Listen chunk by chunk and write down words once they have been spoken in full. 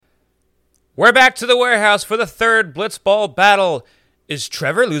We're back to the warehouse for the third Blitzball battle. Is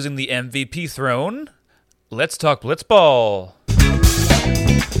Trevor losing the MVP throne? Let's talk Blitzball.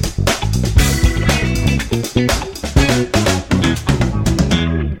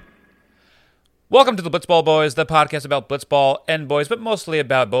 Welcome to the Blitzball Boys, the podcast about Blitzball and boys, but mostly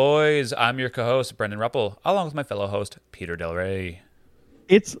about boys. I'm your co-host, Brendan Ruppel, along with my fellow host, Peter Del Rey.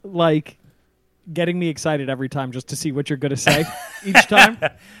 It's like getting me excited every time just to see what you're going to say each time,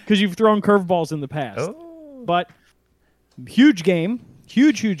 because you've thrown curveballs in the past. Oh. But huge game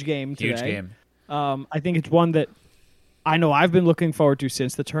today. Huge game. I think it's one that I know I've been looking forward to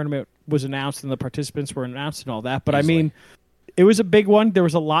since the tournament was announced and the participants were announced and all that. But Easily. I mean, it was a big one. There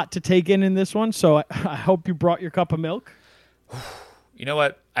was a lot to take in this one, so I hope you brought your cup of milk. You know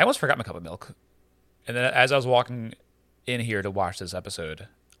what? I almost forgot my cup of milk. And then as I was walking in here to watch this episode,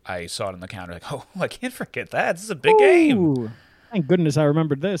 I saw it on the counter. Like, oh, I can't forget that. This is a big game. Thank goodness I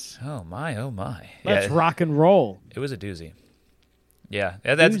remembered this. Oh, my. Let's rock and roll. It was a doozy. Yeah,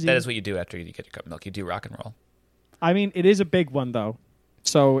 that is what you do after you get your cup of milk. You do rock and roll. I mean, it is a big one, though.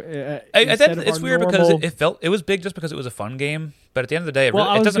 So it's weird because it was big just because it was a fun game. But at the end of the day, it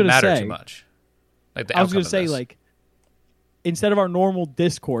doesn't matter too much. Like the I was going to say, like, instead of our normal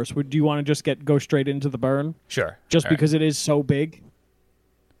discourse, do you want to just go straight into the burn? Sure. Just All because it is so big?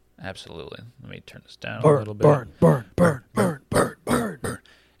 Absolutely. Let me turn this down a little bit. Burn.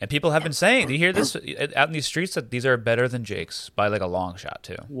 And people have been saying, do you hear this out in these streets, that these are better than Jake's by like a long shot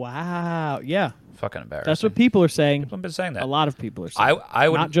too? Wow. Yeah. Fucking embarrassing. That's what people are saying. People have been saying that. A lot of people are saying I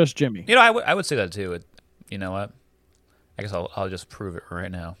would, not just Jimmy. You know, I would say that too. You know what? I guess I'll just prove it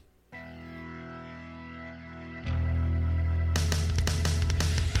right now.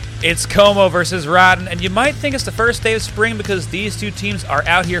 It's Como versus Rotten, and you might think it's the first day of spring because these two teams are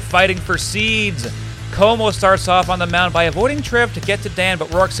out here fighting for seeds. Como starts off on the mound by avoiding Trev to get to Dan,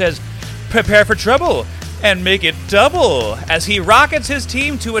 but Rourke says, "Prepare for trouble and make it double," as he rockets his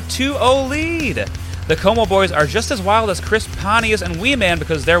team to a 2-0 lead. The Como boys are just as wild as Chris Pontius and Wee Man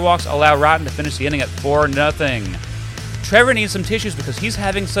because their walks allow Rotten to finish the inning at 4-0. Trevor needs some tissues because he's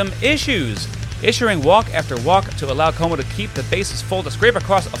having some issues, issuing walk after walk to allow Como to keep the bases full to scrape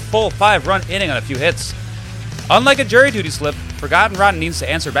across a full 5-run inning on a few hits. Unlike a jury duty slip, Forgotten Rotten needs to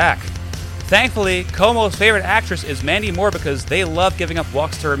answer back. Thankfully, Como's favorite actress is Mandy Moore because they love giving up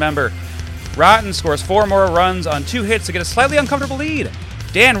walks to remember. Rotten scores 4 more runs on 2 hits to get a slightly uncomfortable lead.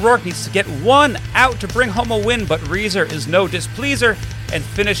 Dan Rourke needs to get 1 out to bring home a win, but Reeser is no displeaser and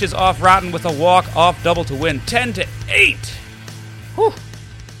finishes off Rotten with a walk-off double to win 10-8. Whew.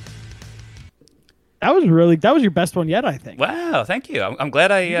 That was your best one yet, I think. Wow, thank you. I'm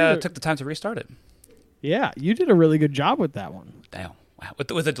glad I took the time to restart it. Yeah, you did a really good job with that one. Damn. Wow.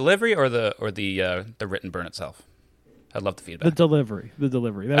 With the delivery or the written burn itself? I'd love the feedback. The delivery.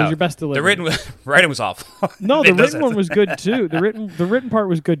 That was your best delivery. The writing was awful. No, the written one was good too. The written part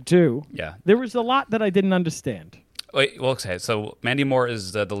was good too. Yeah. There was a lot that I didn't understand. Wait, well, okay. So Mandy Moore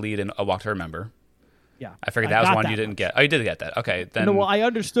is the lead in A Walk to Remember. Yeah. I figured that was one you didn't get. Oh, you did get that. Okay. Then. No, well, I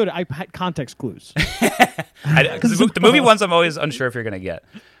understood it. I had context clues. Because the movie ones I'm always unsure if you're going to get.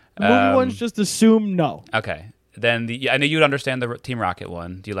 The movie ones just assume no. Okay. Then I know you'd understand the Team Rocket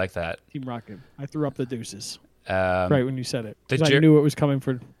one. Do you like that? Team Rocket. I threw up the deuces. Right when you said it. I knew it was coming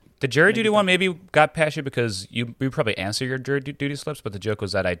for... The jury duty one maybe got past you because you probably answer your jury duty slips, but the joke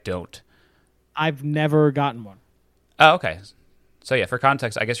was that I don't. I've never gotten one. Oh, okay. So yeah, for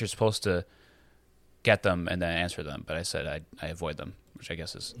context, I guess you're supposed to get them and then answer them, but I said I avoid them, which I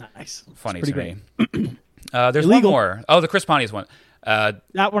guess is nice. Funny to great. me. There's Illegal. one more. Oh, the Chris Pontius one.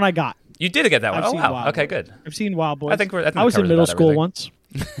 That one I got. You did get that one. I've Oh, wow. Wild Okay, Boys. good. I've seen Wild Boys. I think I was in middle school once.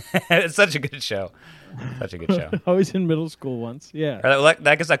 It's such a good show. Such a good show. I was in middle school once. Yeah.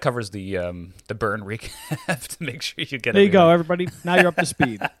 I guess that covers the burn recap to make sure you get. There you go, everybody. Now you're up to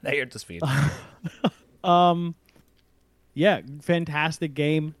speed. Now you're up to speed. Yeah, fantastic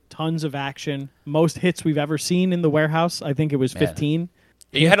game. Tons of action. Most hits we've ever seen in the warehouse. I think it was 15.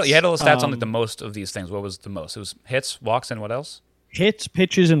 You had all the stats on the most of these things. What was the most? It was hits, walks, and what else? Hits,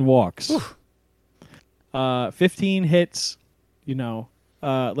 pitches, and walks. 15 hits.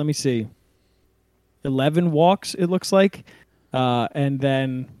 Let me see. 11 walks, it looks like. And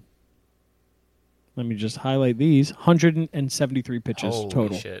then, let me just highlight these. 173 pitches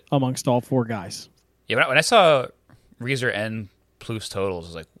total amongst all 4 guys. Yeah, when I saw Reeser and Plouffe totals, I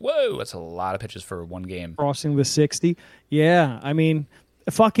was like, whoa, that's a lot of pitches for one game. Crossing the 60. Yeah, I mean,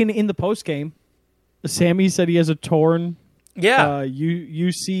 fucking in the post game, Sammy said he has a torn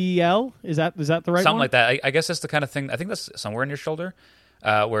UCL. Is that the right one? Something like that. I guess that's the kind of thing. I think that's somewhere in your shoulder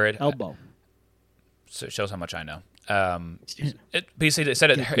where it elbow. So it shows how much I know. It basically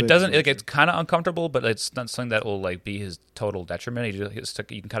said it doesn't. It's kind of uncomfortable, but it's not something that will like be his total detriment. You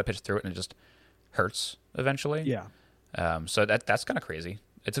can kind of pitch through it, and it just hurts eventually. Yeah. So that's kind of crazy.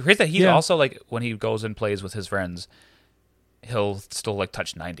 It's crazy that he's also like when he goes and plays with his friends, he'll still like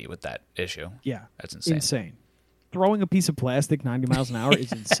touch 90 with that issue. Yeah, that's insane. Insane. Throwing a piece of plastic 90 miles an hour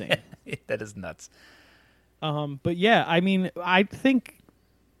is insane. That is nuts. But yeah, I mean, I think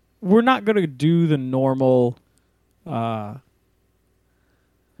we're not going to do the normal.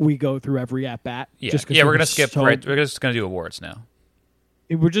 We go through every at bat. Yeah, we're gonna skip. Right, we're just gonna do awards now.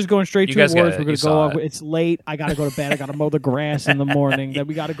 We're just going straight to awards. We're going to go off. It's late. I got to go to bed. I got to mow the grass in the morning. Then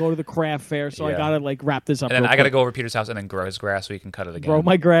we got to go to the craft fair. So I got to like wrap this up. And then I got to go over Peter's house and then grow his grass so he can cut it again. Grow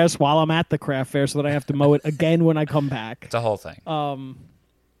my grass while I'm at the craft fair so that I have to mow it again when I come back. It's a whole thing.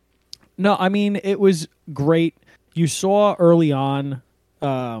 No, I mean, it was great. You saw early on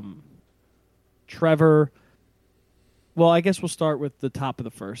Trevor. Well, I guess we'll start with the top of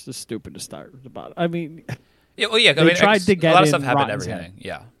the first. It's stupid to start with the bottom. I mean... They tried to get a lot of in stuff happened Rotten's every head. inning.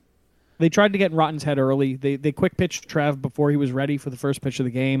 Yeah, they tried to get in Rotten's head early. They quick pitched Trev before he was ready for the first pitch of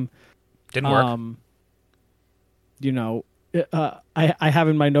the game. Didn't work. I have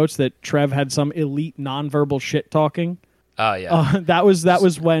in my notes that Trev had some elite nonverbal shit talking. Oh yeah, that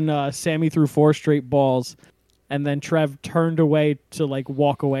was when Sammy threw 4 straight balls, and then Trev turned away to like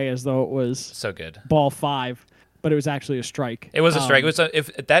walk away as though it was so good ball 5. But it was actually a strike. It was a strike. It was if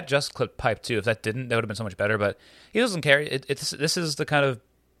that just clipped pipe too. If that didn't, that would have been so much better. But he doesn't care. This is the kind of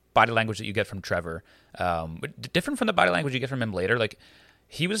body language that you get from Trevor. Different from the body language you get from him later. Like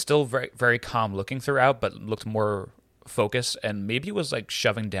he was still very very calm looking throughout, but looked more focused and maybe was like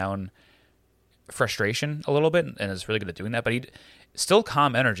shoving down frustration a little bit, and is really good at doing that. But he still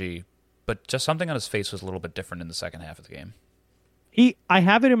calm energy, but just something on his face was a little bit different in the second half of the game. I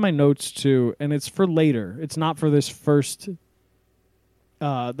have it in my notes too, and it's for later. It's not for this first,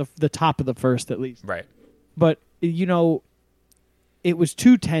 the top of the first at least. Right. But it was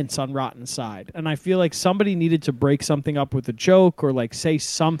too tense on Rotten's side, and I feel like somebody needed to break something up with a joke or like say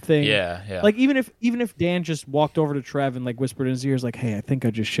something. Yeah. Like even if Dan just walked over to Trev and like whispered in his ears, like, "Hey, I think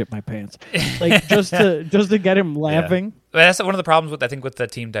I just shit my pants," like just to get him laughing. Yeah. But that's one of the problems with the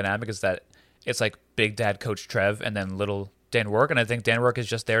team dynamic is that it's like Big Dad Coach Trev and then little Dan Rourke, and I think Dan Rourke is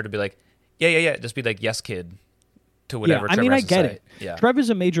just there to be like, yeah, just be like yes kid to whatever. Yeah, I Trevor mean, has I get to say. it. Yeah. Trev is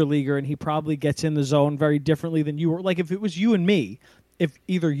a major leaguer, and he probably gets in the zone very differently than you were. Like if it was you and me, if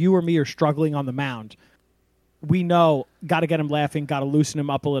either you or me are struggling on the mound, we know got to get him laughing, got to loosen him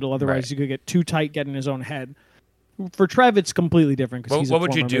up a little, otherwise you could get too tight, get in his own head. For Trev, it's completely different because what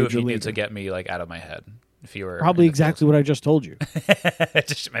would you do if you needed to get me like out of my head? If you were probably exactly what I just told you.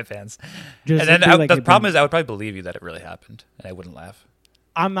 Just shit my pants. Just and then the problem is I would probably believe you that it really happened, and I wouldn't laugh.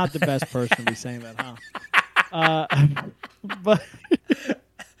 I'm not the best person to be saying that, huh? But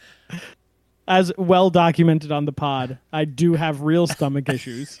as well documented on the pod, I do have real stomach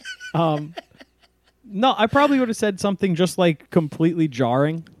issues. No, I probably would have said something just like completely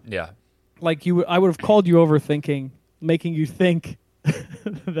jarring. Yeah. Like I would have called you over making you think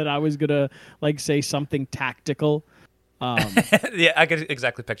that I was gonna like say something tactical. Yeah, I could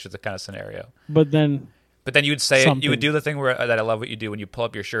exactly picture the kind of scenario. But then you would say it, you would do the thing that I love what you do when you pull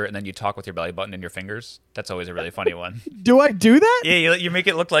up your shirt and then you talk with your belly button in your fingers. That's always a really funny one. Do I do that? Yeah, you make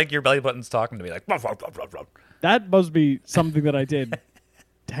it look like your belly button's talking to me, like. Ruff, ruff, ruff, ruff, ruff. That must be something that I did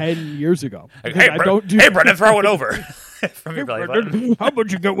 10 years ago. Like, hey, Brendan, throw it over from your belly button. How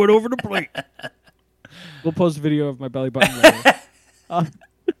about you get one over the plate? We'll post a video of my belly button later.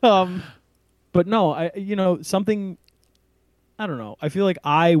 But no, something. I don't know. I feel like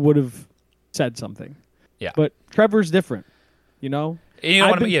I would have said something. Yeah. But Trevor's different. You don't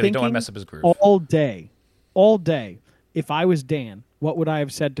want to mess up his groove. All day. If I was Dan, what would I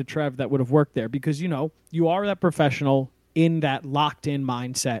have said to Trev that would have worked there? Because you are that professional in that locked in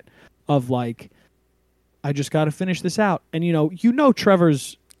mindset of like, I just got to finish this out. And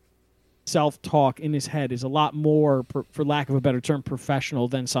Trevor's self-talk in his head is a lot more, for lack of a better term, professional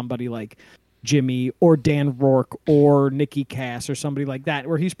than somebody like Jimmy or Dan Rourke or Nicky Cass or somebody like that,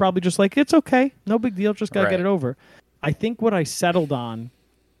 where he's probably just like, it's okay, no big deal, just got to get it over. I think what I settled on,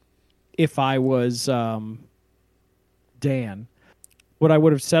 if I was Dan, what I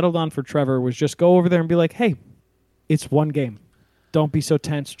would have settled on for Trevor was just go over there and be like, hey, it's one game. Don't be so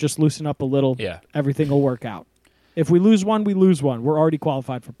tense. Just loosen up a little. Yeah. Everything will work out. If we lose one, we lose one. We're already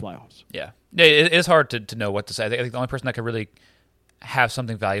qualified for playoffs. Yeah. It is hard to know what to say. I think the only person that could really have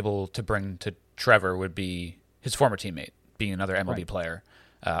something valuable to bring to Trevor would be his former teammate, being another MLB player.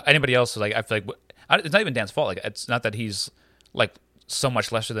 Anybody else, like I feel like it's not even Dan's fault. Like it's not that he's like so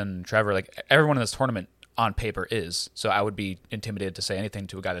much lesser than Trevor. Like everyone in this tournament on paper is. So I would be intimidated to say anything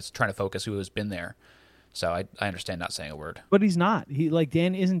to a guy that's trying to focus who has been there. So I understand not saying a word. But he's not.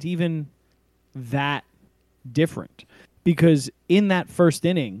 Dan isn't even that different, because in that first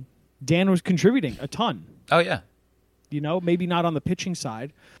inning, Dan was contributing a ton. Oh, yeah. Maybe not on the pitching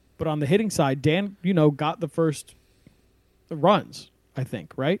side, but on the hitting side, Dan, got the first runs, I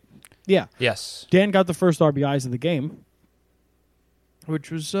think, right? Yeah. Yes. Dan got the first RBIs of the game,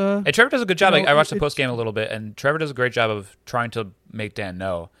 which was... Hey, Trevor does a good job. I watched the postgame a little bit, and Trevor does a great job of trying to make Dan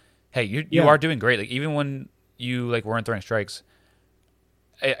know, hey, you are doing great. Like, even when you weren't throwing strikes,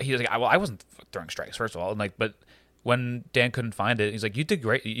 he was like, well, I wasn't throwing strikes, first of all. And but when Dan couldn't find it, he's like, you did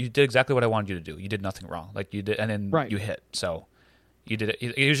great. You did exactly what I wanted you to do. You did nothing wrong. You did, and then you hit. So you did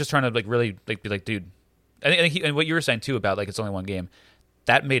it. He was just trying to really be like, dude. And what you were saying too about it's only one game,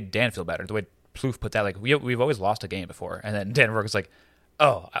 that made Dan feel better. The way Plouffe put that, we've always lost a game before, and then Dan Rourke was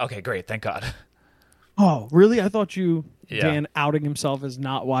oh, okay, great, thank God. Oh, really? I thought Dan outing himself as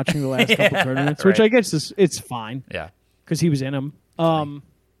not watching the last couple tournaments, which I guess it's fine. Yeah, because he was in them.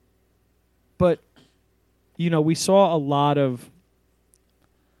 But we saw a lot of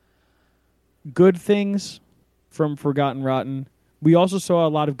good things from Forgotten Rotten. We also saw a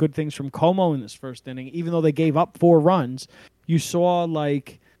lot of good things from Como in this first inning, even though they gave up 4 runs. You saw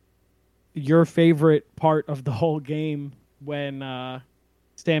your favorite part of the whole game when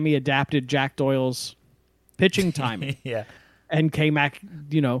Sammy adapted Jack Doyle's pitching timing. Yeah. And K-Mac,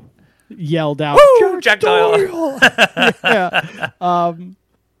 yelled out, "Woo, Jack Doyle!" Yeah.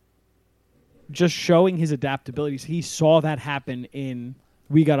 Just showing his adaptabilities. He saw that happen in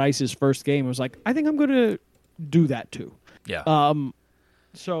We Got Ice's first game. It was like, I think I'm going to do that too. Yeah.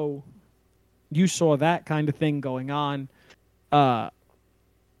 So you saw that kind of thing going on,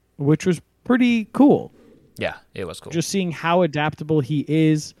 which was pretty cool. Yeah, it was cool. Just seeing how adaptable he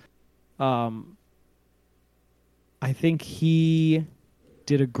is. I think he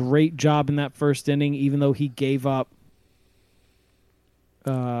did a great job in that first inning, even though he gave up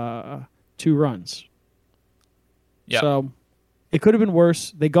 2 runs. Yeah. So it could have been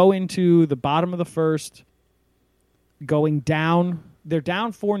worse. They go into the bottom of the first, going down. They're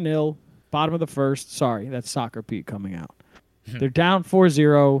down 4-0, bottom of the first. Sorry, that's Soccer Pete coming out. They're down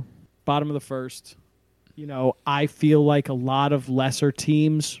 4-0, bottom of the first. I feel like a lot of lesser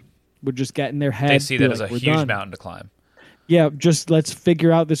teams would just get in their head. They see that as a huge done. mountain to climb. Yeah, just let's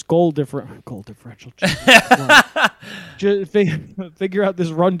figure out this goal differential. Just figure out this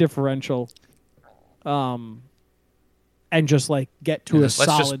run differential, and just get to a solid spot.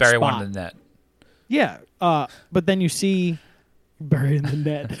 Let's just bury one in the net. Yeah, but then you see bury in the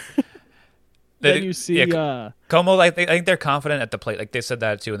net. Then you see Como. I think they're confident at the plate. They said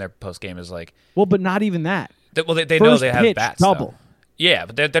that too in their post game. Is well, but not even that. They know they have bats. Double. Though. Yeah,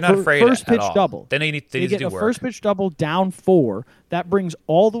 but they're not afraid first at pitch all. Double. Then they need they to get do a work. First pitch double down 4. That brings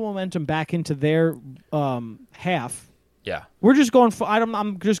all the momentum back into their half. Yeah, we're just going.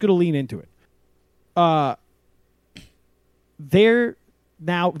 I'm just going to lean into it. They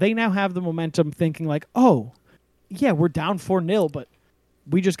now have the momentum, thinking oh, yeah, we're down 4-0, but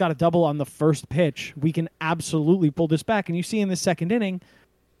we just got a double on the first pitch. We can absolutely pull this back. And you see in the second inning,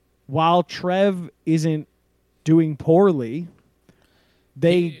 while Trev isn't doing poorly,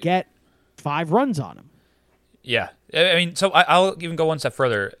 they get 5 runs on him. Yeah. I mean, so I'll even go one step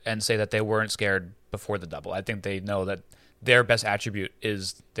further and say that they weren't scared before the double. I think they know that their best attribute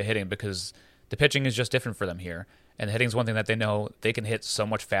is the hitting, because the pitching is just different for them here. And the hitting is one thing that they know they can hit so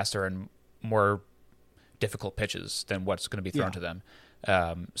much faster and more difficult pitches than what's going to be thrown to them.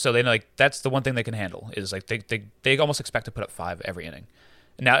 So they know that's the one thing they can handle is they almost expect to put up 5 every inning.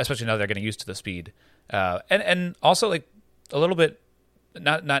 Now, especially now they're getting used to the speed. And also a little bit,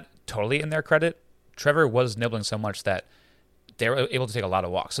 not totally in their credit, Trevor was nibbling so much that they were able to take a lot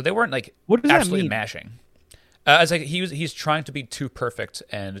of walks. So they weren't what does absolutely that mean? mashing. It's he's trying to be too perfect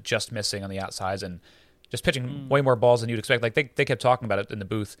and just missing on the outsides and just pitching way more balls than you'd expect. They kept talking about it in the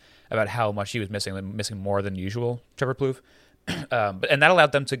booth about how much he was missing more than usual, Trevor Plouffe. And that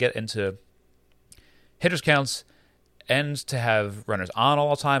allowed them to get into hitters counts and to have runners on all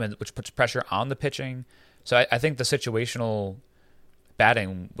the time, and which puts pressure on the pitching. So I think the situational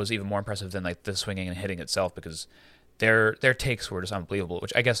batting was even more impressive than the swinging and hitting itself, because their takes were just unbelievable,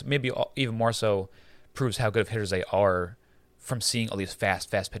 which I guess maybe even more so proves how good of hitters they are from seeing all these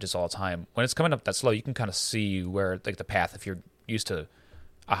fast pitches all the time. When it's coming up that slow, you can kind of see where the path if you're used to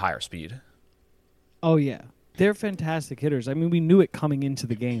a higher speed. Oh yeah, they're fantastic hitters. I mean, we knew it coming into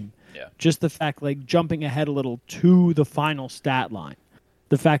the game. Yeah. Just the fact jumping ahead a little to the final stat line,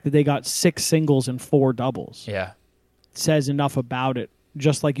 the fact that they got 6 singles and 4 doubles. Yeah. Says enough about it.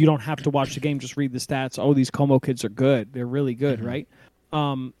 Just like you don't have to watch the game, just read the stats. Oh, these Como kids are good. They're really good, right?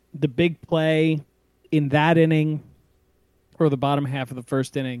 The big play in that inning, or the bottom half of the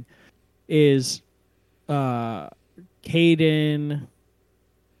first inning, is Caden.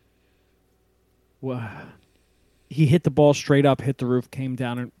 He hit the ball straight up, hit the roof, came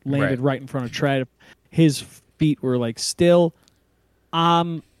down, and landed right in front of Trev. His feet were like still.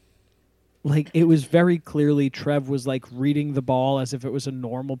 Like it was very clearly Trev was like reading the ball as if it was a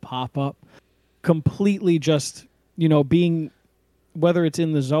normal pop-up, completely just, being, whether it's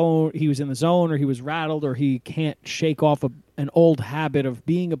in the zone, he was in the zone, or he was rattled, or he can't shake off an old habit of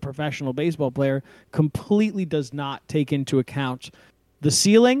being a professional baseball player, completely does not take into account the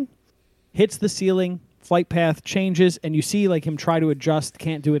ceiling, hits the ceiling, flight path changes, and you see like him try to adjust,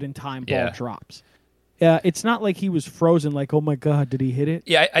 can't do it in time, ball drops. It's not like he was frozen. Like, oh my god, did he hit it?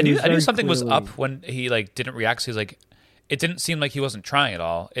 Yeah, I knew something was up when he like didn't react. So he's like, it didn't seem like he wasn't trying at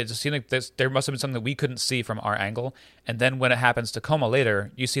all. It just seemed like there must have been something that we couldn't see from our angle. And then when it happens to Como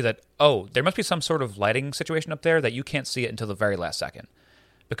later, you see that there must be some sort of lighting situation up there that you can't see it until the very last second,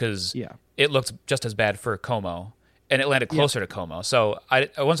 because it looked just as bad for Como, and it landed closer to Como. So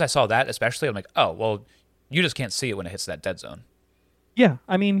once I saw that, especially, I'm like, oh well, you just can't see it when it hits that dead zone. Yeah,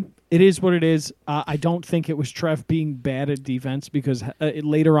 I mean, it is what it is. I don't think it was Trev being bad at defense, because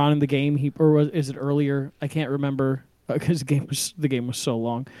later on in the game, is it earlier? I can't remember, because the game was so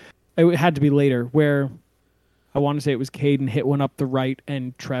long. It had to be later, where I want to say it was Caden hit one up the right,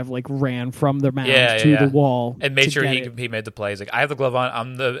 and Trev like ran from the mound to the wall and made sure he made the play. He's like, I have the glove on.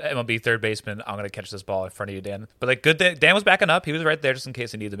 I'm the MLB third baseman. I'm going to catch this ball in front of you, Dan. But like, good. Dan was backing up. He was right there just in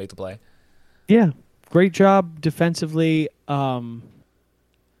case he needed to make the play. Yeah, great job defensively.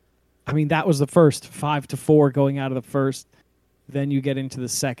 I mean, that was the first 5-4 going out of the first. Then you get into the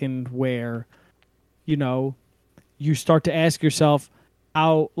second where, you start to ask yourself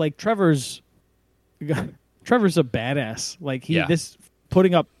how, like, Trevor's a badass. Like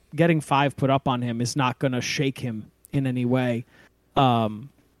getting 5 put up on him is not going to shake him in any way.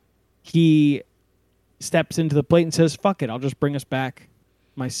 He steps into the plate and says, fuck it, I'll just bring us back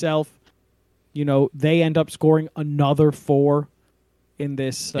myself. They end up scoring another 4 in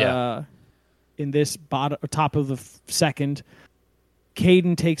this top of the second.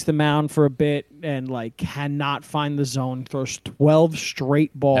 Caden takes the mound for a bit and like cannot find the zone. Throws 12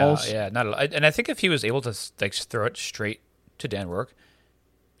 straight balls. No, not a lot. And I think if he was able to like throw it straight to Dan Rourke,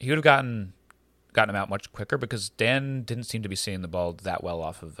 he would have gotten him out much quicker, because Dan didn't seem to be seeing the ball that well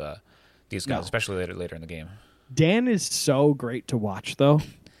off of these guys, especially later in the game. Dan is so great to watch though,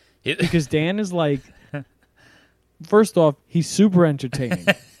 because Dan is like. First off, he's super entertaining.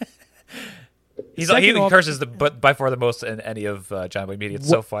 He curses by far the most in any of John Boy Media. It's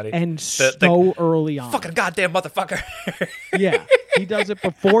so funny. And so early on. Fucking goddamn motherfucker. Yeah, he does it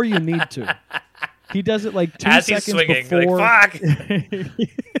before you need to. He does it like 2 as seconds he's swinging, before. Like,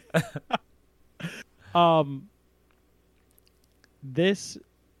 fuck! This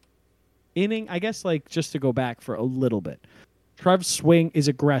inning, I guess, like, just to go back for a little bit, Trev's swing is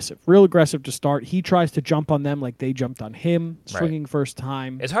aggressive, real aggressive to start. He tries to jump on them like they jumped on him, swinging first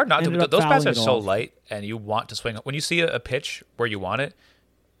time. It's hard not to. Those bats are so light, and you want to swing. When you see a pitch where you want it,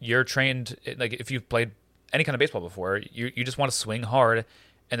 you're trained. Like if you've played any kind of baseball before, you just want to swing hard,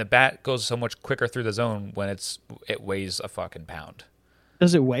 and the bat goes so much quicker through the zone when it weighs a fucking pound.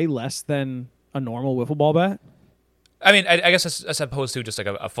 Does it weigh less than a normal wiffle ball bat? I mean, I guess as opposed to just like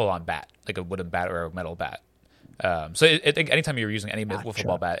a full-on bat, like a wooden bat or a metal bat. So I think anytime you're using any wiffle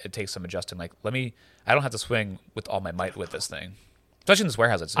ball bat, it takes some adjusting. Like, I don't have to swing with all my might with this thing. Especially in this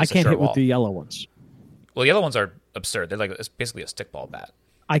warehouse, it's I can't hit with the yellow ones. Well, the yellow ones are absurd. They're like, it's basically a stickball bat.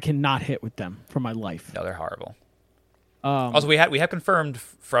 I cannot hit with them for my life. No, they're horrible. Also, we have confirmed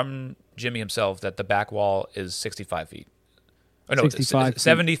from Jimmy himself that the back wall is 65 feet. Or no,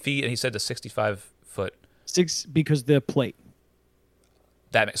 70 feet, and he said the 65 foot. Because the plate.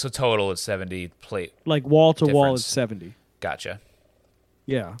 So total is 70 plate. Like wall to wall is 70. Gotcha.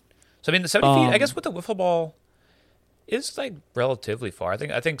 Yeah. So I mean, the 70 feet, I guess, with the wiffle ball is like relatively far. I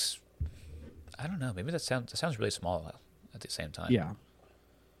think. I don't know. Maybe that sounds really small at the same time. Yeah.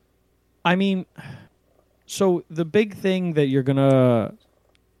 I mean, so the big thing that you're gonna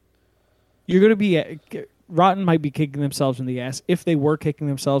be Rotten might be kicking themselves in the ass. If they were kicking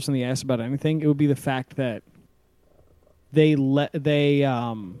themselves in the ass about anything, it would be the fact that they loaded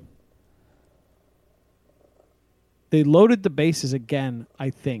the bases again, I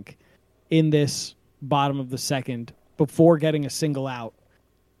think, in this bottom of the second before getting a single out.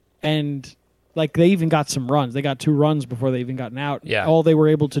 And like they even got some runs. They got 2 runs before they even got an out. Yeah. All they were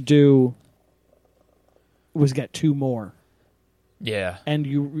able to do was get 2 more. Yeah.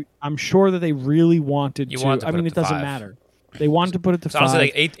 And I'm sure that they really wanted to. Want to I put mean, it it to doesn't 5. matter. They wanted to put it to So 5.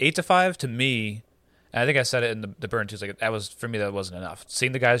 honestly, like 8 to 5 to me, and I think I said it in the burn too. Like that was for me, that wasn't enough.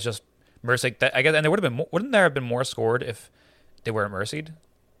 Seeing the guys just mercy, like that, I guess, and there would have been wouldn't there have been more scored if they weren't mercied?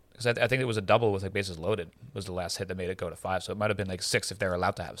 Because I think it was a double with like bases loaded was the last hit that made it go to 5. So it might have been like 6 if they were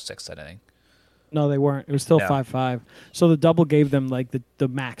allowed to have 6 that inning. No, they weren't. It was still No. 5-5. So the double gave them like the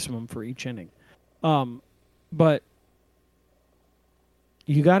maximum for each inning. But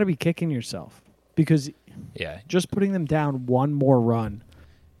you got to be kicking yourself because just putting them down one more run.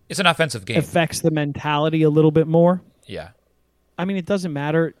 It's an offensive game. Affects the mentality a little bit more. Yeah. I mean, it doesn't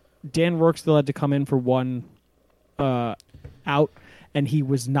matter. Dan Rourke still had to come in for one out, and he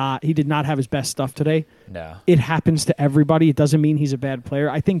did not have his best stuff today. No. It happens to everybody. It doesn't mean he's a bad player.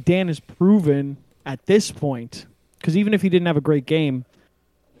 I think Dan has proven at this point, because even if he didn't have a great game,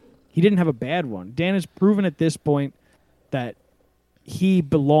 he didn't have a bad one. Dan has proven at this point that he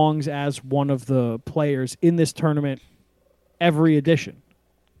belongs as one of the players in this tournament every edition.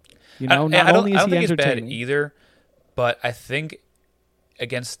 You know, I don't only is he think he's bad entertaining either, but I think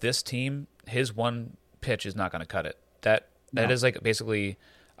against this team, his one pitch is not going to cut it. That is like basically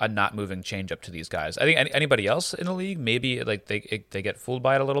a not moving changeup to these guys. I think anybody else in the league, maybe like they get fooled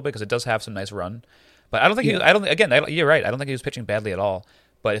by it a little bit because it does have some nice run. But I don't think you're right. I don't think he was pitching badly at all.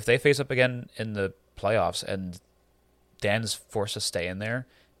 But if they face up again in the playoffs and Dan's forced to stay in there,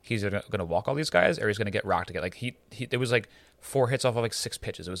 he's going to walk all these guys, or he's going to get rocked again. Like he there was like 4 hits off of like 6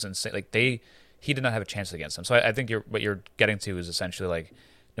 pitches. It was insane. Like he did not have a chance against them. So I think what you're getting to is essentially like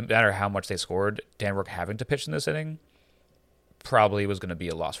no matter how much they scored, Dan Rourke having to pitch in this inning probably was going to be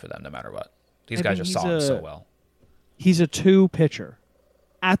a loss for them no matter what. These guys just saw him so well. He's a 2 pitcher.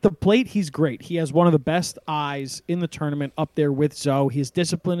 At the plate, he's great. He has one of the best eyes in the tournament up there with Zoe. His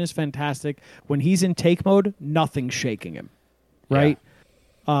discipline is fantastic. When he's in take mode, nothing's shaking him, right?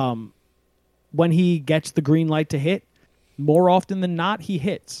 Yeah. When he gets the green light to hit, more often than not, he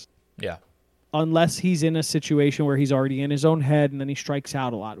hits. Yeah. Unless he's in a situation where he's already in his own head and then he strikes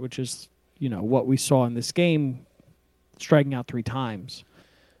out a lot, which is, what we saw in this game, striking out 3 times.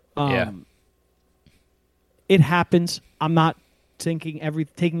 It happens. I'm not taking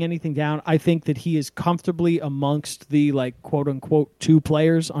anything down. I think that he is comfortably amongst the like quote unquote 2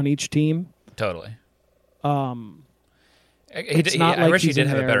 players on each team. Totally. I wish he did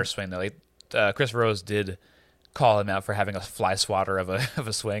have a better swing though. Like, Chris Rose did call him out for having a fly swatter of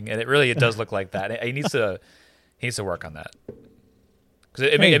a swing, and it does look like that. He needs to work on that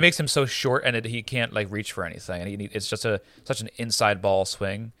because it makes him so short, and he can't like reach for anything, and it's just such an inside ball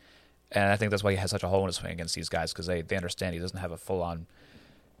swing. And I think that's why he has such a hole in his swing against these guys because they understand he doesn't have a full-on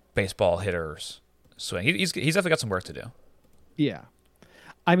baseball hitter's swing. He's definitely got some work to do. Yeah.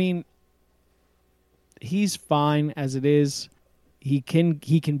 I mean, he's fine as it is. He can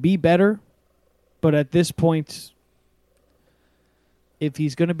be better, but at this point, if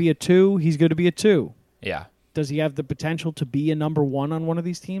he's going to be a 2, he's going to be a 2. Yeah. Does he have the potential to be a number 1 on one of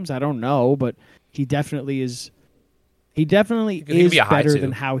these teams? I don't know, but he definitely is. He definitely is better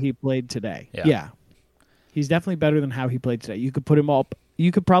than how he played today. Yeah. He's definitely better than how he played today. You could put him up. You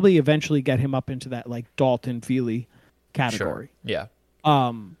could probably eventually get him up into that like Dalton Feely category. Sure.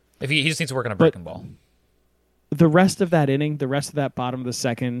 Yeah. If he just needs to work on a breaking ball. The rest of that inning, the rest of that bottom of the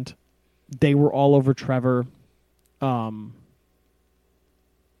second, they were all over Trevor.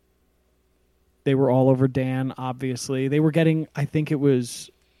 They were all over Dan, obviously. They were getting, I think it was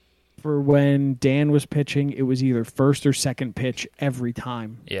for when Dan was pitching, it was either first or second pitch every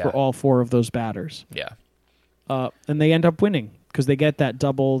time for all 4 of those batters. Yeah. And they end up winning because they get that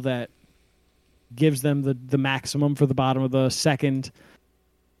double that gives them the maximum for the bottom of the second,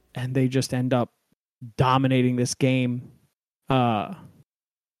 and they just end up dominating this game. Well,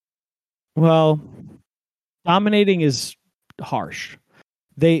 dominating is harsh.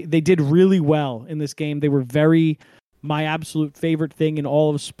 They did really well in this game. They were my absolute favorite thing in all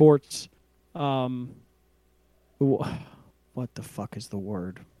of sports. What the fuck is the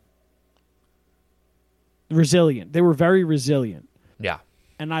word? Resilient. They were very resilient. Yeah.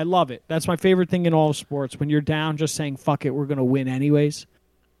 And I love it. That's my favorite thing in all of sports. When you're down, just saying, fuck it, we're going to win anyways.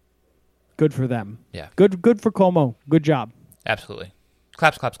 Good for them. Yeah. Good for Como. Good job. Absolutely.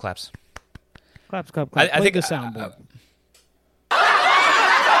 Claps, claps, claps. Claps, claps, claps. I think the soundboard.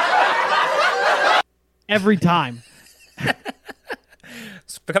 Every time.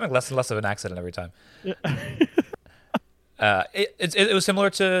 It's becoming less and less of an accident every time. It was similar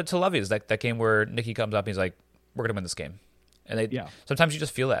to Lovey's, that game where Nicky comes up and he's like, we're going to win this game. And sometimes you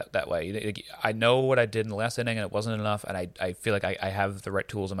just feel that way. I know what I did in the last inning and it wasn't enough, and I feel like I have the right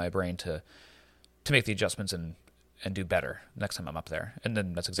tools in my brain to make the adjustments and and do better next time I'm up there. And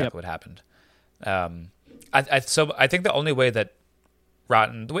then that's exactly what happened. So I think the only way that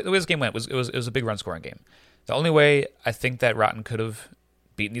Rotten, the way this game went was it was a big run scoring game. The only way I think that Rotten could have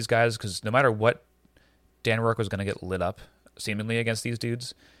beaten these guys, because no matter what, Dan Rourke was going to get lit up seemingly against these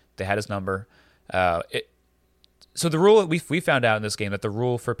dudes. They had his number. So the rule we found out in this game that the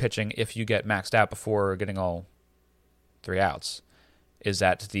rule for pitching, if you get maxed out before getting all 3 outs, is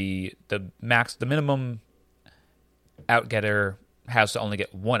that the minimum out getter has to only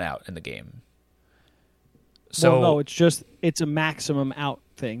get 1 out in the game. So no, it's a maximum out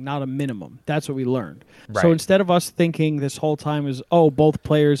thing, not a minimum. That's what we learned. Right. So instead of us thinking this whole time is, both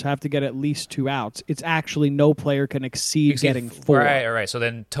players have to get at least 2 outs, it's actually no player can exceed getting 4. Right. So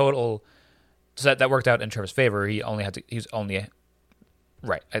then total, so that worked out in Trevor's favor. He's only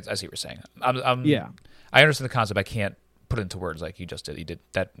right. I see what you're saying. Yeah. I understand the concept. I can't put it into words like you just did.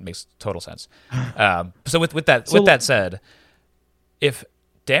 That makes total sense. So with that said, if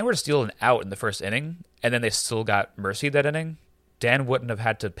Dan were to steal an out in the first inning, and then they still got mercied that inning, Dan wouldn't have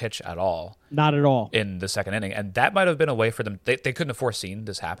had to pitch at all. Not at all. In the second inning. And that might have been a way for them. They couldn't have foreseen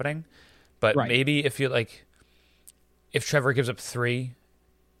this happening. But maybe if Trevor gives up 3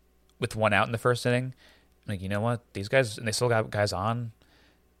 with 1 out in the first inning, like, you know what? These guys, and they still got guys on,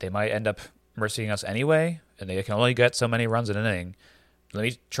 they might end up mercying us anyway, and they can only get so many runs in an inning. Let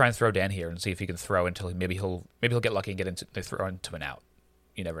me try and throw Dan here and see if he can throw until maybe he'll get lucky and get into throw into an out.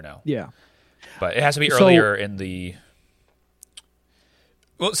 You never know. Yeah. But it has to be earlier in the.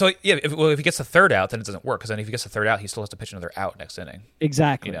 Well, so yeah. If he gets the 3rd out, then it doesn't work, because then if he gets the 3rd out, he still has to pitch another out next inning.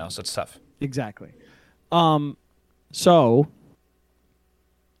 Exactly. So it's tough. Exactly. So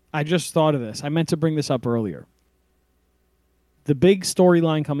I just thought of this. I meant to bring this up earlier. The big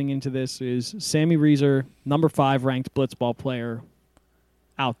storyline coming into this is Sammy Reeser, number 5 ranked Blitzball player,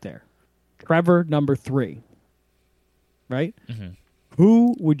 out there. Trevor, number 3. Right? Mm-hmm.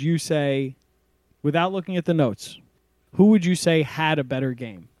 Who would you say, without looking at the notes, who would you say had a better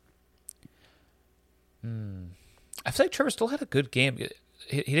game? I feel like Trevor still had a good game.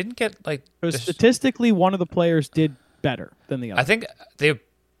 He didn't get statistically, one of the players did better than the other. I think they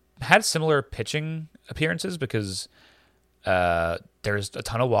had similar pitching appearances, because there's a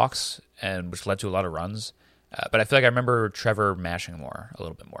ton of walks, and which led to a lot of runs. But I feel like I remember Trevor mashing a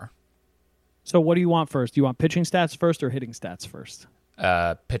little bit more. So what do you want first? Do you want pitching stats first or hitting stats first?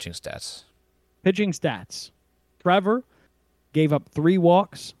 Pitching stats. Pitching stats. Trevor gave up 3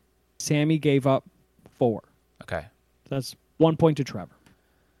 walks. Sammy gave up 4. Okay. That's 1 point to Trevor.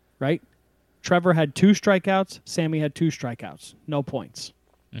 Right? Trevor had 2 strikeouts. Sammy had 2 strikeouts. No points.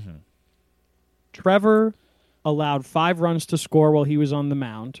 Mm-hmm. Trevor allowed 5 runs to score while he was on the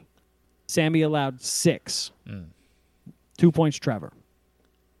mound. Sammy allowed 6. 2 points, Trevor.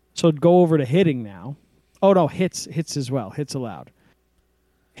 So go over to hitting now. Oh, no, hits as well. Hits allowed.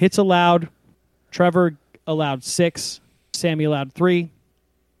 Hits allowed. Trevor allowed 6. Sammy allowed 3.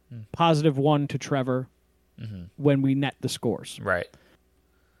 Positive 1 to Trevor when we net the scores. Right.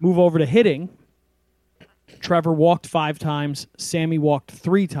 Move over to hitting. Trevor walked 5 times. Sammy walked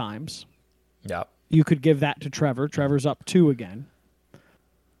 3 times. Yep. You could give that to Trevor. Trevor's up 2 again.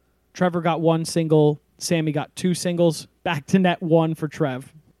 Trevor got 1 single. Sammy got 2 singles. Back to net 1 for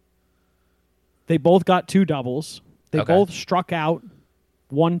Trev. They both got 2 doubles. They both struck out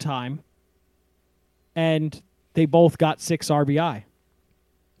 1 time. And they both got 6 RBI.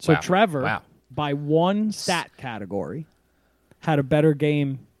 So Trevor, by 1 stat category, had a better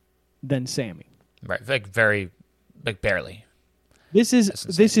game than Sammy. Right, barely. This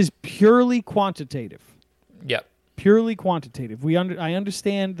is purely quantitative. Yep. Purely quantitative. I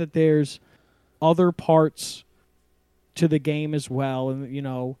understand that there's other parts to the game as well,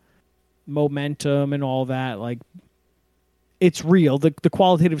 and momentum and all that. Like, it's real. The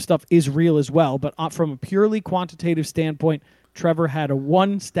qualitative stuff is real as well, but from a purely quantitative standpoint, Trevor had a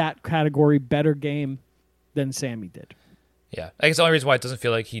 1 stat category better game than Sammy did. Yeah, I guess the only reason why it doesn't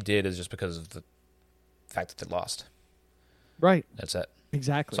feel like he did is just because of the fact that they lost. Right. That's it.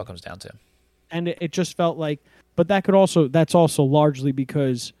 Exactly. That's all it comes down to. And it just felt like, but that's also largely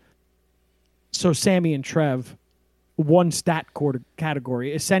because, so Sammy and Trev, 1 stat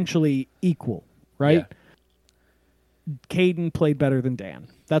category, essentially equal, right? Yeah. Caden played better than Dan.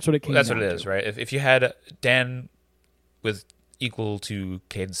 That's what it came down to. That's what it is, right? If you had Dan with equal to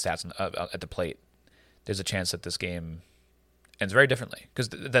Caden's stats at the plate, there's a chance that this game ends very differently. Because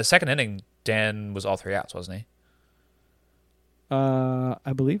the second inning, Dan was all 3 outs, wasn't he?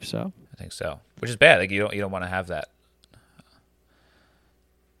 I believe so. I think so, which is bad. Like, you don't want to have that.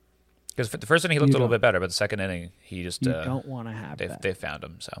 Because the first inning he looked a little bit better, but the second inning he just don't want to have that. They found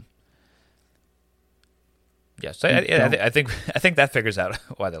him. So Yeah, so I think that figures out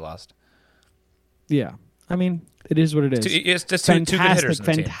why they lost. Yeah, I mean, it is what it is. It's just two good hitters in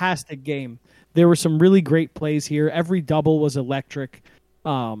the team. Fantastic game. There were some really great plays here. Every double was electric.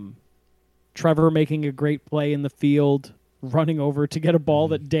 Trevor making a great play in the field, running over to get a ball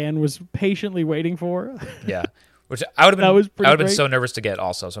that Dan was patiently waiting for. Yeah, which I would have been great. so nervous to get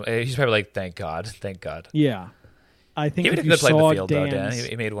also. So he's probably like, thank God. Yeah, I think he if made a you good play in saw the field, though, Dan's, Dan.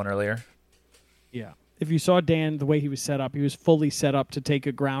 He made one earlier. Yeah, if you saw Dan the way he was set up, he was fully set up to take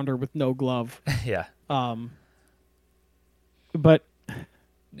a grounder with no glove. Yeah. But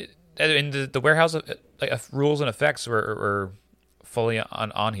in the warehouse rules and effects were fully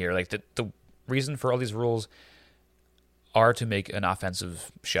on here. Like the reason for all these rules are to make an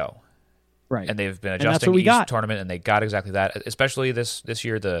offensive show, right? And they've been adjusting each tournament, and they got exactly that. Especially this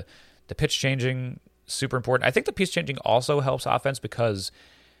year, the pitch changing super important. I think the pitch changing also helps offense because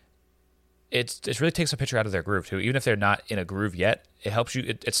it really takes a pitcher out of their groove too. Even if they're not in a groove yet, it helps you.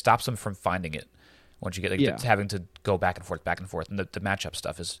 It stops them from finding it once you get having to go back and forth, and the matchup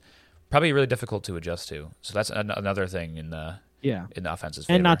stuff is probably really difficult to adjust to. So that's another thing in the offense's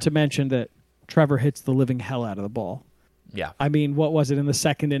favor. And not to mention that Trevor hits the living hell out of the ball. Yeah. I mean, what was it in the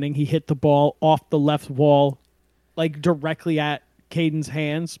second inning? He hit the ball off the left wall, like directly at Caden's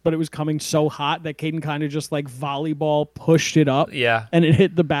hands, but it was coming so hot that Caden kind of just like volleyball pushed it up. Yeah. And it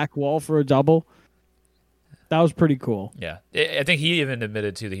hit the back wall for a double. That was pretty cool. Yeah. I think he even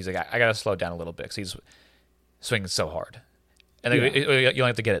admitted, too, that he's like, I got to slow down a little bit because he's swinging so hard. And you only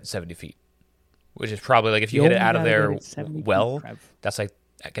have to get it 70 feet, which is probably like if you hit it out of there well, that's like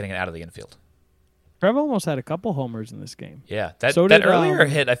getting it out of the infield. Trev almost had a couple homers in this game. Yeah, that earlier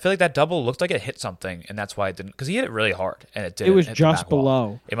hit, I feel like that double looked like it hit something, and that's why it didn't. Because he hit it really hard, and it didn't. It was just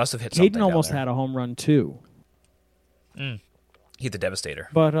below. It must have hit something. Caden almost had a home run too. He hit the devastator.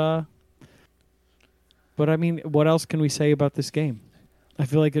 But I mean, what else can we say about this game? I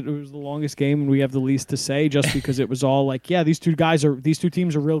feel like it was the longest game, and we have the least to say, just because it was all like, yeah, these two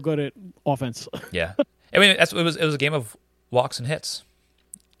teams are real good at offense. Yeah, I mean, it was a game of walks and hits.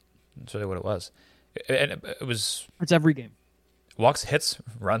 That's really what it was. And it was. It's every game. Walks, hits,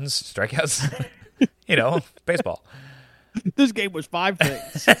 runs, strikeouts. Baseball. This game was 5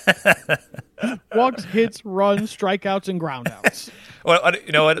 things: walks, hits, runs, strikeouts, and groundouts. Well,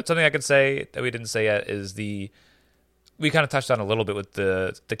 you know what? Something I could say that we didn't say yet is we kind of touched on a little bit with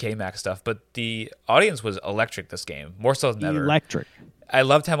the K-Max stuff, but the audience was electric this game, more so than ever. Electric. I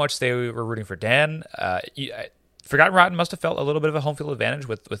loved how much they were rooting for Dan. Forgotten Rotten must have felt a little bit of a home field advantage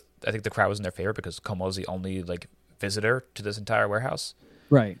with I think the crowd was in their favor because Como was the only visitor to this entire warehouse.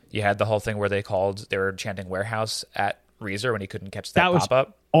 Right. You had the whole thing where they were chanting warehouse at Reeser when he couldn't catch that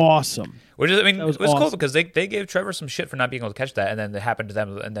pop-up. Awesome. Which is, I mean, it was cool because they gave Trevor some shit for not being able to catch that, and then it happened to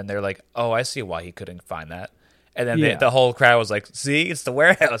them, and then they're like, oh, I see why he couldn't find that. And then the whole crowd was like, see, it's the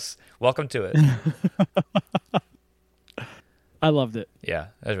warehouse. Welcome to it. I loved it. Yeah,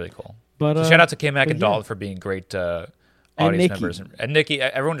 that was really cool. But so shout out to K-Mac and Dalton for being great audience members. And Nikki,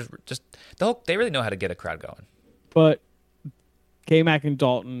 everyone they really know how to get a crowd going. But K-Mac and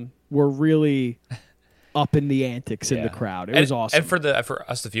Dalton were really up in the antics in the crowd. It was awesome. And for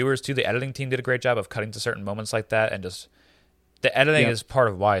us, the viewers, too, the editing team did a great job of cutting to certain moments like that. And just the editing is part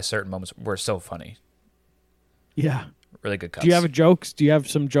of why certain moments were so funny. Yeah. Really good cuts. Do you have jokes? Do you have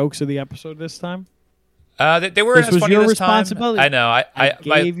some jokes of the episode this time? They weren't as funny this time. I know. I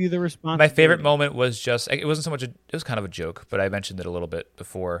gave you the responsibility. My favorite moment was just, it wasn't so much, it was kind of a joke, but I mentioned it a little bit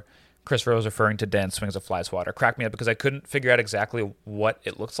before. Chris Rose referring to Dan swings a fly swatter cracked me up because I couldn't figure out exactly what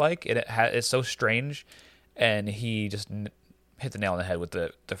it looks like. It's so strange, and he just hit the nail on the head with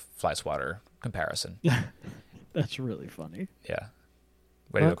the fly swatter comparison. That's really funny. Yeah.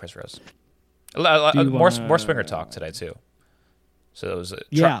 Way to go, Chris Rose. More Springer talk today, too. So it was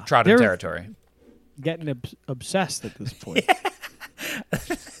trodden territory. Getting obsessed at this point.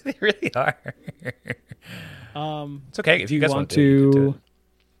 They really are. It's okay if you guys want to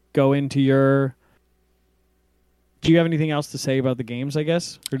go into your. Do you have anything else to say about the games? I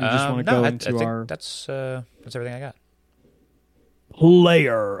guess, or do you just want to go into our? That's everything I got.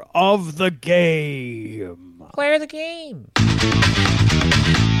 Player of the game. Player of the game.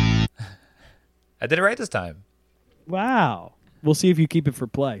 I did it right this time. Wow. We'll see if you keep it for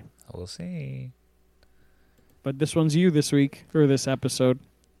play. We'll see. But this one's you this week, or this episode.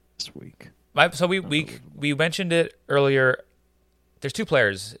 This week. So we mentioned it earlier. There's 2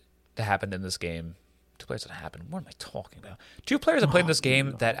 players that happened in this game. 2 players that happened. What am I talking about? 2 players that played in this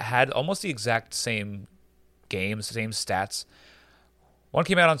game that had almost the exact same games, same stats. One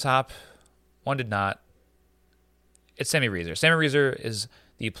came out on top. One did not. It's Sammy Reeser. Sammy Reeser is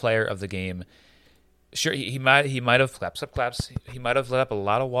the player of the game. Sure, he might have claps. He might have let up a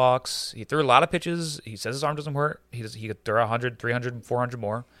lot of walks. He threw a lot of pitches. He says his arm doesn't hurt. He could throw 100, 300, 400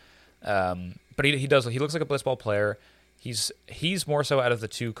 more. But he does. He looks like a blitzball player. He's more so out of the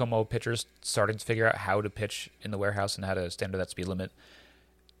two Como pitchers starting to figure out how to pitch in the warehouse and how to stand to that speed limit.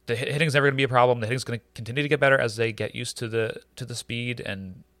 The hitting's never going to be a problem. The hitting's going to continue to get better as they get used to the speed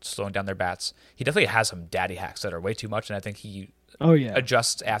and slowing down their bats. He definitely has some daddy hacks that are way too much, and I think he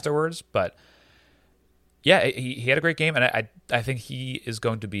adjusts afterwards. But yeah, he had a great game, and I think he is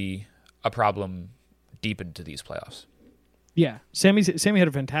going to be a problem deep into these playoffs. Yeah, Sammy had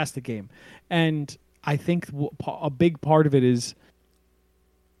a fantastic game, and I think a big part of it is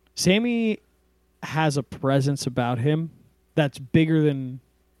Sammy has a presence about him that's bigger than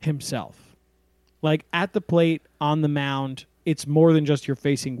himself. Like at the plate, on the mound, it's more than just you're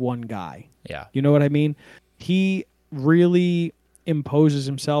facing one guy. Yeah. You know what I mean? He really imposes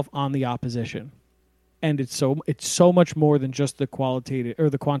himself on the opposition. And it's so much more than just the qualitative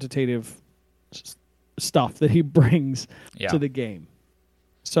or the quantitative stuff that he brings to the game.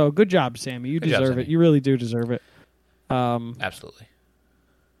 So good job, Sammy. You deserve it. You really do deserve it. Absolutely.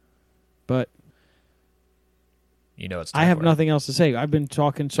 But you know, it's. I have nothing else to say. I've been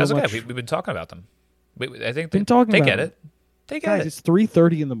talking so much. Okay. We've been talking about them. I think they get it. They get it. It's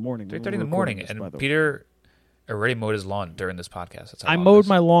 3:30 in the morning. 3:30 in the morning, and Peter already mowed his lawn during this podcast. I mowed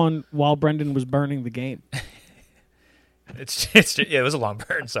my lawn while Brendan was burning the game. It was a long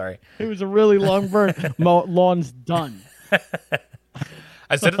burn. Sorry, it was a really long burn. Lawn's done.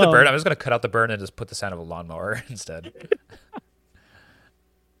 I said to the burn, I was going to cut out the burn and just put the sound of a lawnmower instead.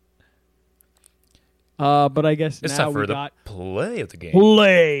 But I guess it's now time for the got play of the game.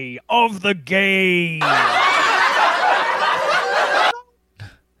 Play of the game.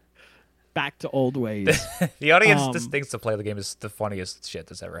 Back to old ways. The audience just thinks the play of the game is the funniest shit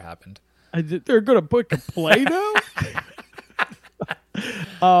that's ever happened. They're going to put a play now?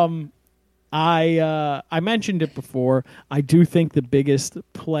 I mentioned it before. I do think the biggest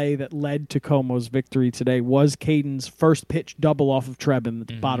play that led to Como's victory today was Caden's first pitch double off of Treb in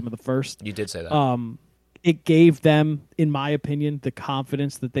the bottom of the first. You did say that. It gave them, in my opinion, the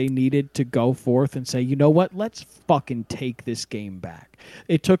confidence that they needed to go forth and say, you know what, let's fucking take this game back.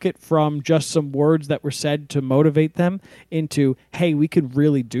 It took it from just some words that were said to motivate them into, hey, we could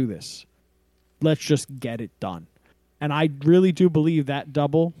really do this. Let's just get it done. And I really do believe that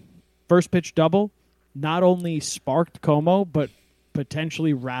first pitch double, not only sparked Como, but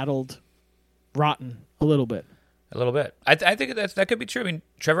potentially rattled Rotten a little bit. A little bit. I think that could be true. I mean,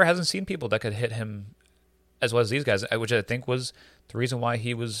 Trevor hasn't seen people that could hit him as well as these guys, which I think was the reason why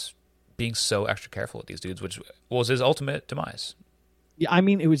he was being so extra careful with these dudes, which was his ultimate demise. Yeah, I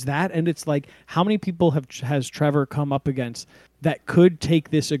mean, it was that, and it's like, how many people has Trevor come up against that could take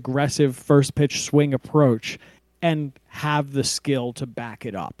this aggressive first pitch swing approach and have the skill to back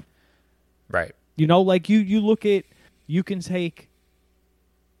it up? Right. You know, like you look at, you can take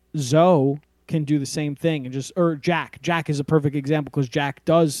Zoe can do the same thing and or Jack. Jack is a perfect example because Jack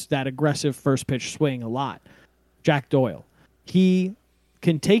does that aggressive first pitch swing a lot. Jack Doyle. He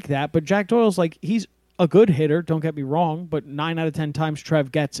can take that, but Jack Doyle's like, he's a good hitter, don't get me wrong, but 9 out of 10 times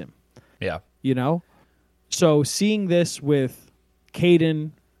Trev gets him. Yeah. You know? So seeing this with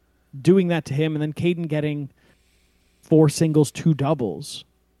Caden doing that to him and then Caden getting 4 singles, 2 doubles,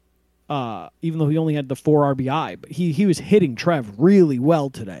 even though he only had the 4 RBI, but he was hitting Trev really well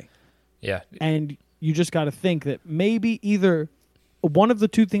today. Yeah. And you just got to think that maybe either one of the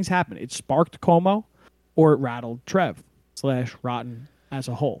two things happened. It sparked Como or it rattled Trev / Rotten as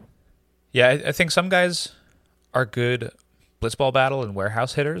a whole. Yeah, I think some guys are good blitzball battle and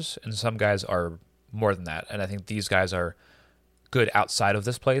warehouse hitters, and some guys are more than that. And I think these guys are good outside of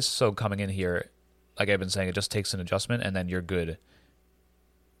this place. So coming in here, like I've been saying, it just takes an adjustment, and then you're good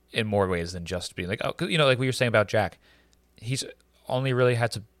in more ways than just being like, oh, you know, like we were saying about Jack. He's only really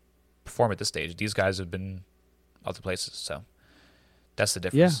had to perform at this stage. These guys have been other places, so that's the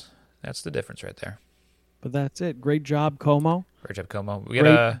difference. Yeah. That's the difference right there. But that's it. Great job, Como. Great job, Como.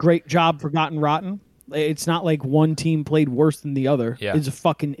 Great job, Forgotten Rotten. It's not like one team played worse than the other. Yeah. It's a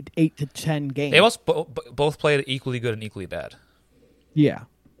fucking 8-10 game. They also both played equally good and equally bad. Yeah,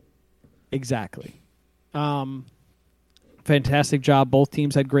 exactly. Fantastic job. Both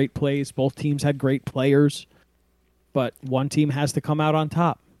teams had great plays. Both teams had great players. But one team has to come out on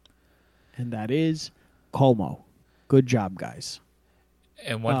top. And that is Como. Good job, guys.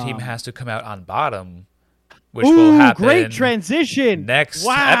 And one team has to come out on bottom, which will happen. Great transition. Next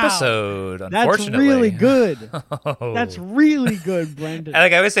episode, unfortunately. That's really good. That's really good, Brendan.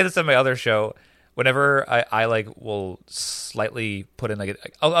 Like I always say this on my other show, whenever I like will slightly put in like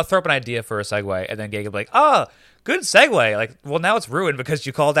I'll throw up an idea for a segue, and then Gage will be like, "Oh, good segue." Like, well, now it's ruined because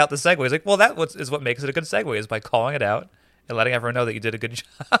you called out the segue. He's like, well, is what makes it a good segue is by calling it out and letting everyone know that you did a good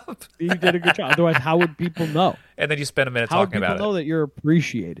job. You did a good job. Otherwise, how would people know? And then you spend a minute how talking about it. How would people know that you're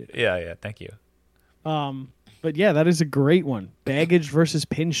appreciated? Yeah. Thank you. But yeah, that is a great one. Baggage versus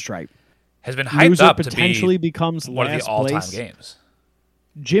Pinstripe has been hyped Loser up to potentially be becomes one of last the all-time place. games.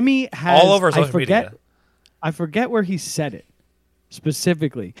 Jimmy has all over social media. I forget where he said it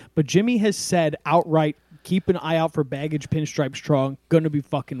specifically, but Jimmy has said outright, keep an eye out for Baggage Pinstripe Strong. Gonna be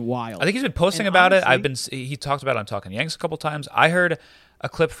fucking wild. I think he's been posting about it. He talked about it on Talking Yanks a couple times. I heard a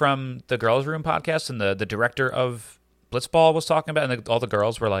clip from the Girls Room podcast, and the director of Blitzball was talking about it, and all the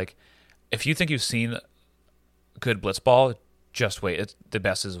girls were like, if you think you've seen good Blitzball, just wait. The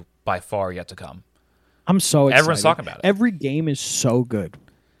best is by far yet to come. I'm so excited. Everyone's talking about it. Every game is so good.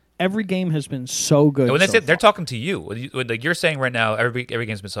 Every game has been so good. And when they say they're talking to you, like you're saying right now, every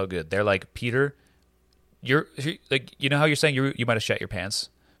game's been so good. They're like, Peter, you're like, you know how you're saying you might have shat your pants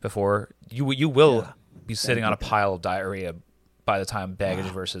before. You will be sitting on a pile of diarrhea by the time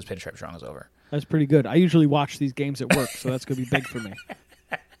Baggage versus Pinstripe Strong is over. That's pretty good. I usually watch these games at work, so that's gonna be big for me.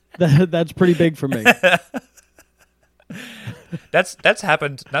 That's pretty big for me. That's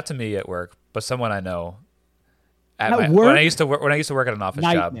happened not to me at work, but someone I know. Work? When I used to work at an office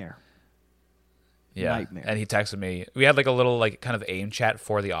Nightmare. job. Yeah, Nightmare. And he texted me. We had like a little like kind of AIM chat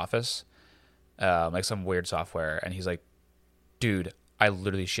for the office, like some weird software. And he's like, "Dude, I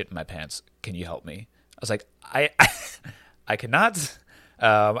literally shit in my pants. Can you help me?" I was like, I cannot.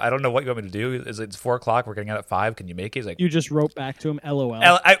 I don't know what you want me to do. It's 4:00. We're getting out at 5. Can you make it? He's like, you just wrote back to him, LOL.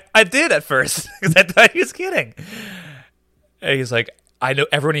 I did at first because I thought he was kidding. And he's like, I know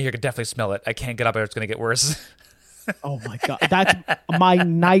everyone in here can definitely smell it. I can't get up there. It's going to get worse. Oh my God. That's my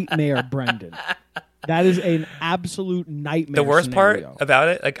nightmare, Brendan. That is an absolute nightmare. The worst scenario. part about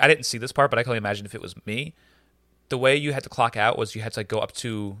it, like I didn't see this part, but I can only imagine if it was me. The way you had to clock out was you had to like go up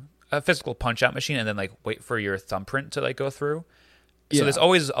to a physical punch out machine and then like wait for your thumbprint to like go through. So there's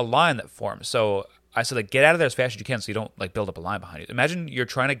always a line that forms. So I said, like, get out of there as fast as you can so you don't like build up a line behind you. Imagine you're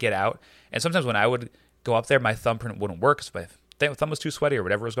trying to get out, and sometimes when I would go up there, my thumbprint wouldn't work because my thumb was too sweaty or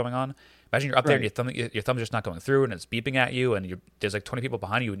whatever was going on. Imagine you're up there and your thumb's just not going through and it's beeping at you and there's like 20 people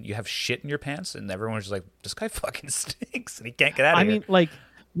behind you and you have shit in your pants and everyone's just like, this guy fucking stinks and he can't get out of here. I mean, like,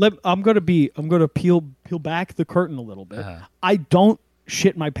 I'm gonna peel back the curtain a little bit. I don't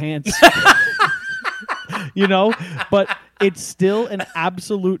shit my pants, but it's still an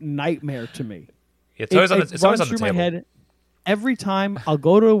absolute nightmare to me. It's always on the through table. My head every time I'll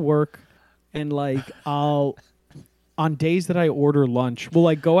go to work and like on days that I order lunch, we'll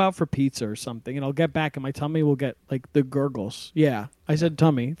like go out for pizza or something, and I'll get back and my tummy will get like the gurgles. Yeah, I said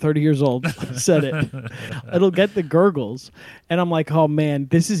tummy. 30 years old, said it. It'll get the gurgles, and I'm like, oh man,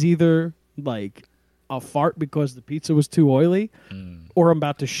 this is either like a fart because the pizza was too oily, or I'm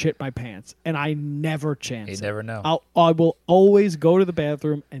about to shit my pants, and I never chance it. You never know. I will always go to the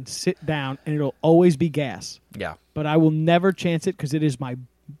bathroom and sit down, and it'll always be gas. Yeah, but I will never chance it because it is my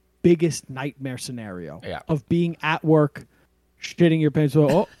biggest nightmare scenario of being at work, shitting your pants.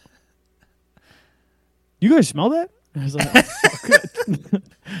 Oh, you guys smell that? I was like, oh, fuck.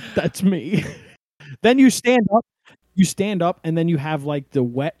 That's me. Then you stand up, and then you have like the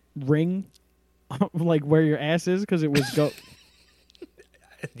wet ring, like where your ass is because it was go.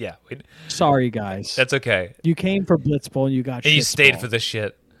 Yeah. Sorry, guys. That's okay. You came for Blitzball and you got. And you stayed for this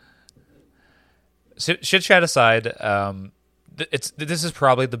shit. Shit chat aside, this is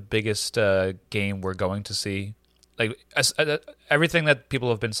probably the biggest game we're going to see. Like everything that people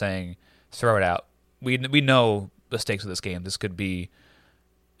have been saying, throw it out. We know the stakes of this game. This could be,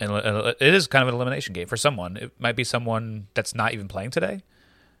 it is kind of an elimination game for someone. It might be someone that's not even playing today,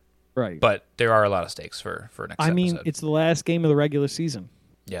 right? But there are a lot of stakes for next. I mean, it's the last game of the regular season.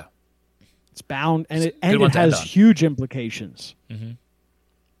 Yeah, it's bound, and it has huge implications. Mm-hmm.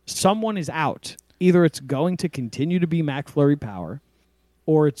 Someone is out. Either it's going to continue to be McFlurry Power,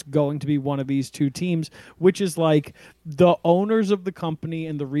 or it's going to be one of these two teams, which is like the owners of the company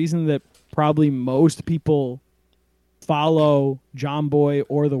and the reason that probably most people follow John Boy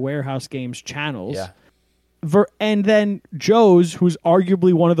or the Warehouse Games channels. Yeah. And then Joe's, who's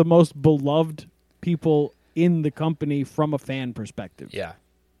arguably one of the most beloved people in the company from a fan perspective. Yeah.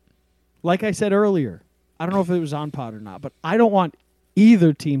 Like I said earlier, I don't know if it was on pod or not, but I don't want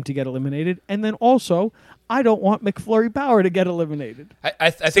either team to get eliminated, and then also I don't want McFlurry Power to get eliminated.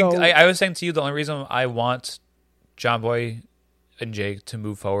 I think was saying to you the only reason I want John Boy and Jake to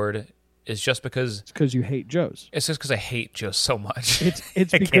move forward is just because It's because you hate Joe's. it's just because I hate Joe so much. It's I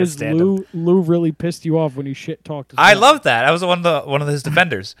can't because stand him. Lou really pissed you off when he shit talked. I love that. I was one of his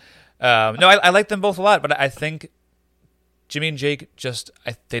defenders. No, I like them both a lot, but I think Jimmy and Jake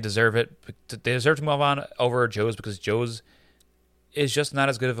they deserve it. They deserve to move on over Joe's because Joe's is just not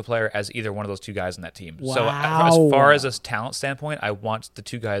as good of a player as either one of those two guys in that team. Wow. So as far as a talent standpoint, I want the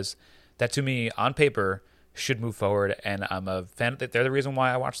two guys that to me on paper should move forward, and I'm a fan. They're the reason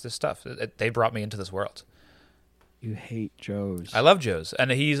why I watch this stuff. They brought me into this world. You hate Joe's. I love Joe's,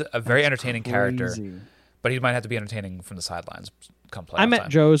 and he's a very entertaining character, crazy. but he might have to be entertaining from the sidelines come playoff I met time.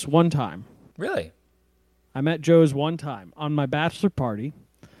 Joe's one time. Really? I met Joe's one time on my bachelor party,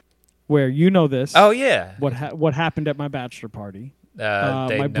 where you know this. Oh yeah. What happened at my bachelor party?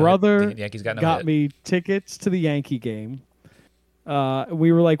 My brother the Yankees got got me tickets to the Yankee game.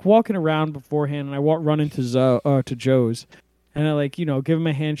 We were like walking around beforehand, and I run into to Joe's, and I give him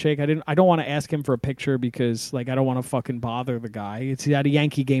a handshake. I don't want to ask him for a picture because I don't want to fucking bother the guy. It's at a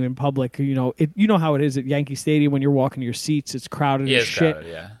Yankee game in public. You know how it is at Yankee Stadium when you're walking to your seats. It's crowded as shit.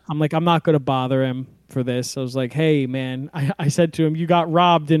 Crowded, yeah. I'm like, I'm not going to bother him for this. I was like, hey man, I said to him, you got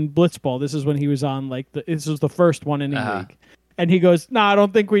robbed in Blitzball. This is when he was on this was the first one inning league. And he goes, no, I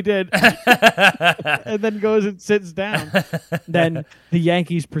don't think we did. And then goes and sits down. Then the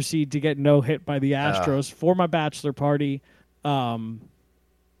Yankees proceed to get no hit by the Astros for my bachelor party. And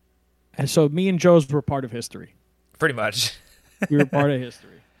so me and Joe's were part of history. Pretty much. We were part of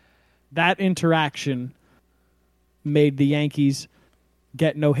history. That interaction made the Yankees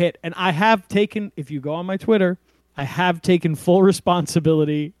get no hit. And I have taken, if you go on my Twitter, I have taken full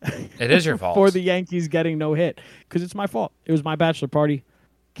responsibility. It is your fault. For the Yankees getting no hit. Because it's my fault. It was my bachelor party.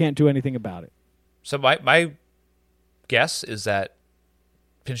 Can't do anything about it. So my guess is that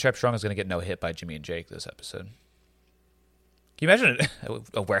Pinstripe Strong is going to get no hit by Jimmy and Jake this episode. Can you imagine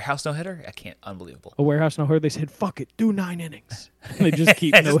a warehouse no-hitter? I can't. Unbelievable. A warehouse no-hitter, they said, fuck it, do 9 innings. And they just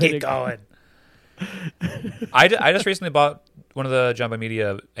keep Just no-hitting. keep going. I just recently bought one of the Jumbo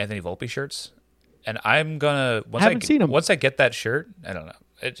Media Anthony Volpe shirts. And I'm gonna seen him. Once I get that shirt, I don't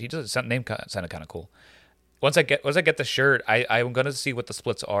know. He does name sounded kind of cool. Once I get the shirt, I'm gonna see what the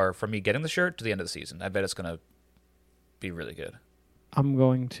splits are from me getting the shirt to the end of the season. I bet it's gonna be really good. I'm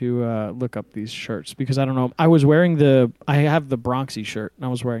going to look up these shirts because I don't know. I have the Bronxy shirt and I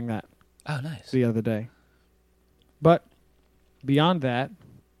was wearing that. Oh, nice. The other day. But beyond that,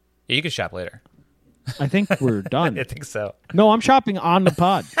 yeah, you can shop later. I think we're done. I think so. No, I'm shopping on the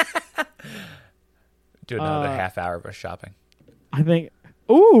pod. Do another half hour of shopping. I think.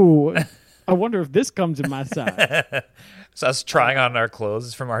 Ooh, I wonder if this comes in my size. So us trying on our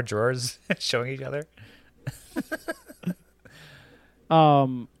clothes from our drawers, showing each other.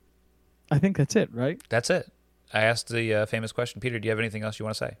 I think that's it, right? That's it. I asked the famous question. Peter, do you have anything else you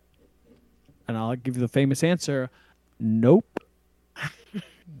want to say? And I'll give you the famous answer. Nope.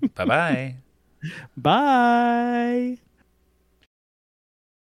 Bye-bye. Bye.